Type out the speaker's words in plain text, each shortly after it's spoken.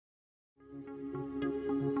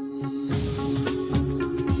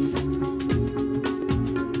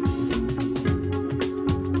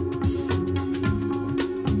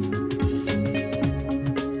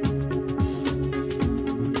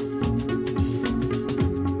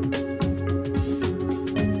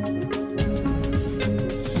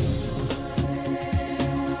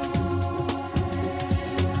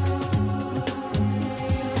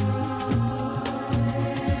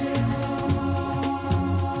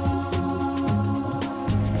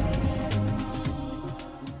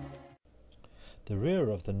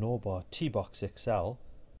of the Norbar T-Box XL,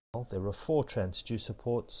 there are 4 transducer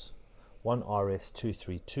ports, one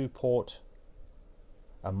RS-232 port,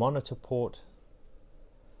 a monitor port,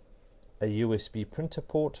 a USB printer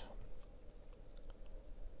port,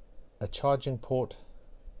 a charging port,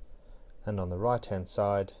 and on the right hand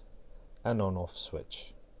side an on-off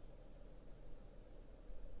switch.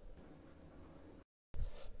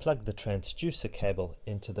 Plug the transducer cable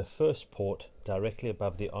into the first port directly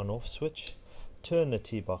above the on-off switch, turn the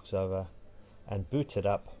T-Box over and boot it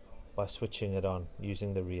up by switching it on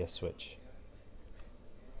using the rear switch.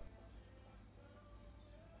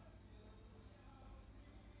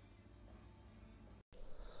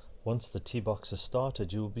 Once the T-Box is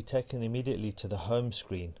started, you will be taken immediately to the home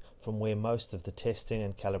screen from where most of the testing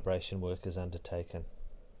and calibration work is undertaken.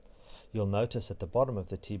 You'll notice at the bottom of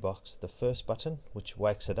the T-Box the first button, which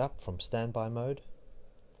wakes it up from standby mode,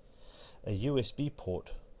 a USB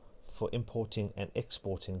port for importing and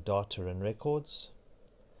exporting data and records,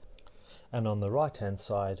 and on the right hand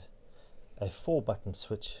side a 4-button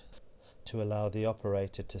switch to allow the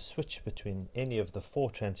operator to switch between any of the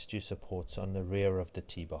 4 transducer ports on the rear of the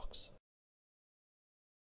T-Box.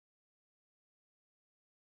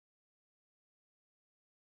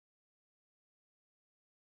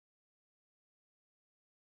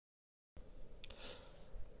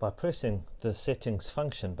 By pressing the Settings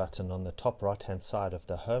function button on the top right hand side of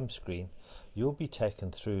the home screen, you'll be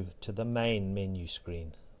taken through to the main menu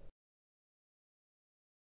screen.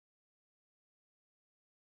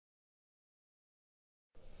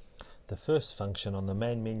 The first function on the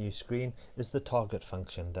main menu screen is the target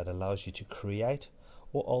function that allows you to create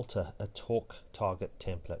or alter a torque target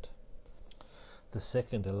template. The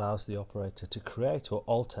second allows the operator to create or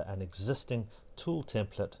alter an existing tool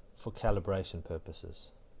template for calibration purposes.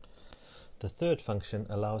 The third function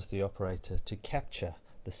allows the operator to capture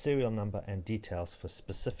the serial number and details for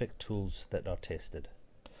specific tools that are tested.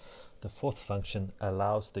 The fourth function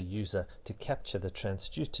allows the user to capture the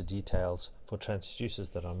transducer details for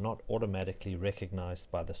transducers that are not automatically recognized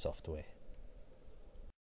by the software.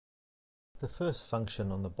 The first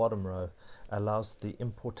function on the bottom row allows the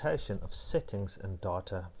importation of settings and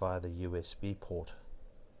data via the USB port.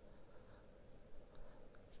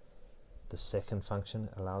 The second function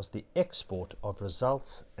allows the export of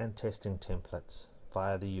results and testing templates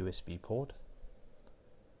via the USB port.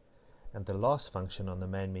 And the last function on the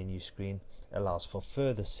main menu screen allows for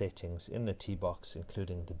further settings in the T-Box,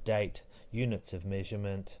 including the date, units of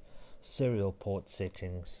measurement, serial port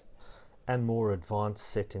settings, and more advanced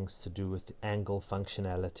settings to do with the angle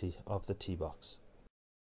functionality of the T-Box.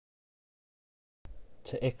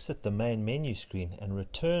 To exit the main menu screen and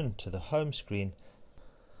return to the home screen,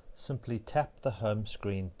 simply tap the home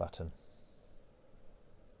screen button.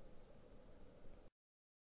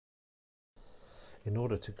 In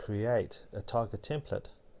order to create a target template,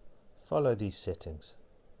 follow these settings.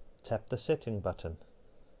 Tap the setting button,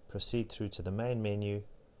 proceed through to the main menu,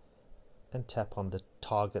 and tap on the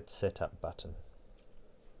target setup button.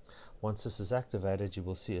 Once this is activated, you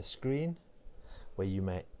will see a screen where you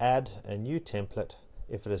may add a new template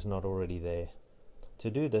if it is not already there.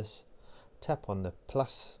 To do this, tap on the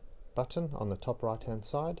plus button on the top right hand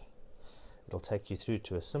side. It'll take you through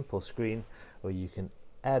to a simple screen where you can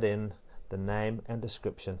add in the name and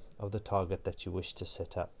description of the target that you wish to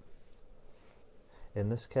set up. In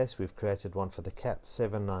this case, we've created one for the CAT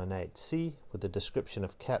 798C with a description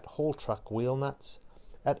of CAT haul truck wheel nuts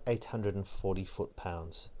at 840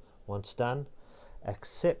 foot-pounds. Once done,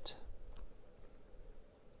 accept.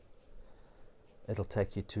 It'll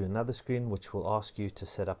take you to another screen which will ask you to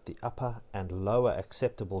set up the upper and lower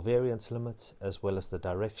acceptable variance limits, as well as the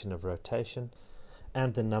direction of rotation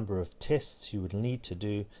and the number of tests you would need to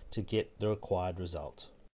do to get the required result.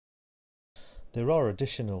 There are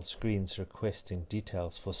additional screens requesting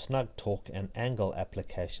details for snug torque and angle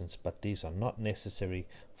applications, but these are not necessary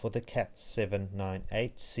for the CAT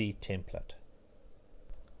 798C template.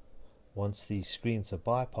 Once these screens are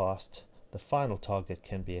bypassed, the final target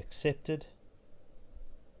can be accepted.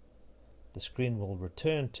 The screen will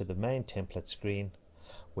return to the main template screen,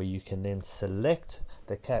 where you can then select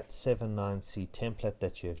the CAT 79C template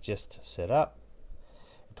that you have just set up.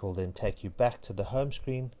 It will then take you back to the home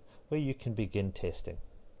screen where you can begin testing.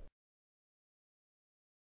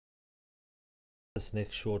 This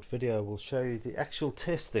next short video will show you the actual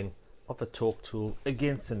testing of a torque tool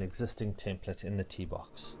against an existing template in the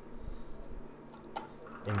T-Box.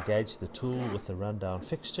 Engage the tool with the rundown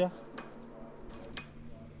fixture.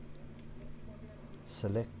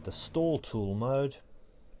 Select the stall tool mode.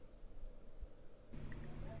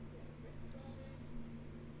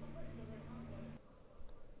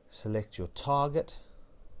 Select your target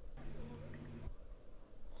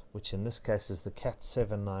which in this case is the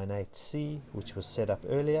CAT798C, which was set up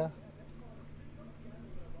earlier.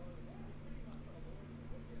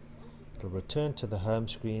 It'll return to the home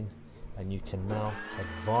screen, and you can now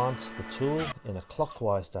advance the tool in a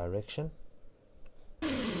clockwise direction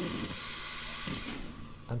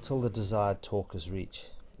until the desired torque is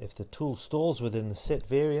reached. If the tool stalls within the set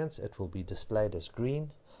variance, it will be displayed as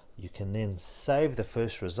green. You can then save the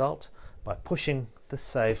first result by pushing the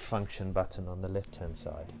Save Function button on the left hand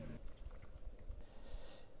side.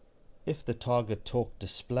 If the target torque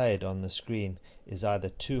displayed on the screen is either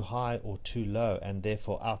too high or too low and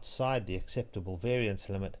therefore outside the acceptable variance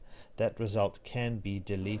limit, that result can be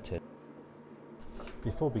deleted.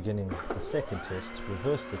 Before beginning the second test,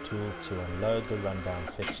 reverse the tool to unload the rundown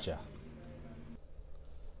fixture.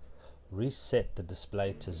 Reset the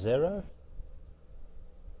display to 0.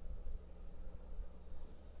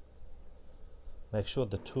 Make sure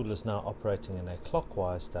the tool is now operating in a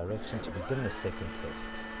clockwise direction to begin the second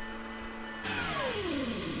test.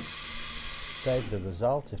 Save the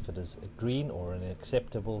result if it is a green or an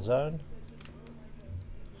acceptable zone.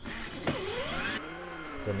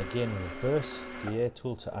 Then again reverse the air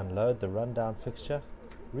tool to unload the rundown fixture,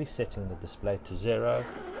 resetting the display to 0.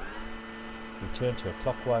 Return to a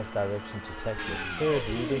clockwise direction to take your third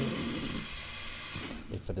reading.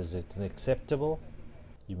 If it is acceptable,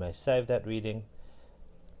 you may save that reading.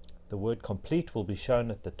 The word complete will be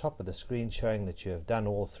shown at the top of the screen, showing that you have done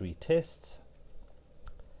all 3 tests.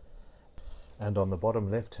 And on the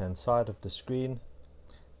bottom left hand side of the screen,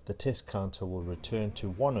 the test counter will return to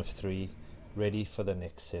 1 of 3, ready for the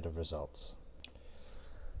next set of results.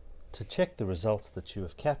 To check the results that you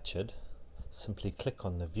have captured, simply click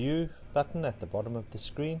on the View button at the bottom of the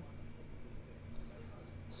screen.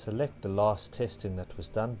 Select the last testing that was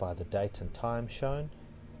done by the date and time shown,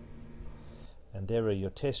 and there are your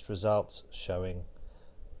test results showing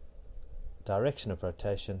direction of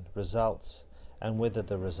rotation, results, and whether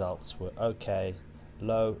the results were OK,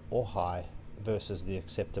 low or high versus the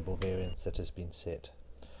acceptable variance that has been set.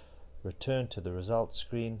 Return to the results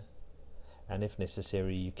screen, and if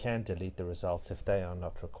necessary you can delete the results if they are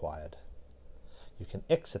not required. You can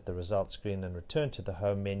exit the results screen and return to the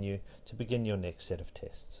home menu to begin your next set of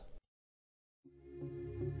tests.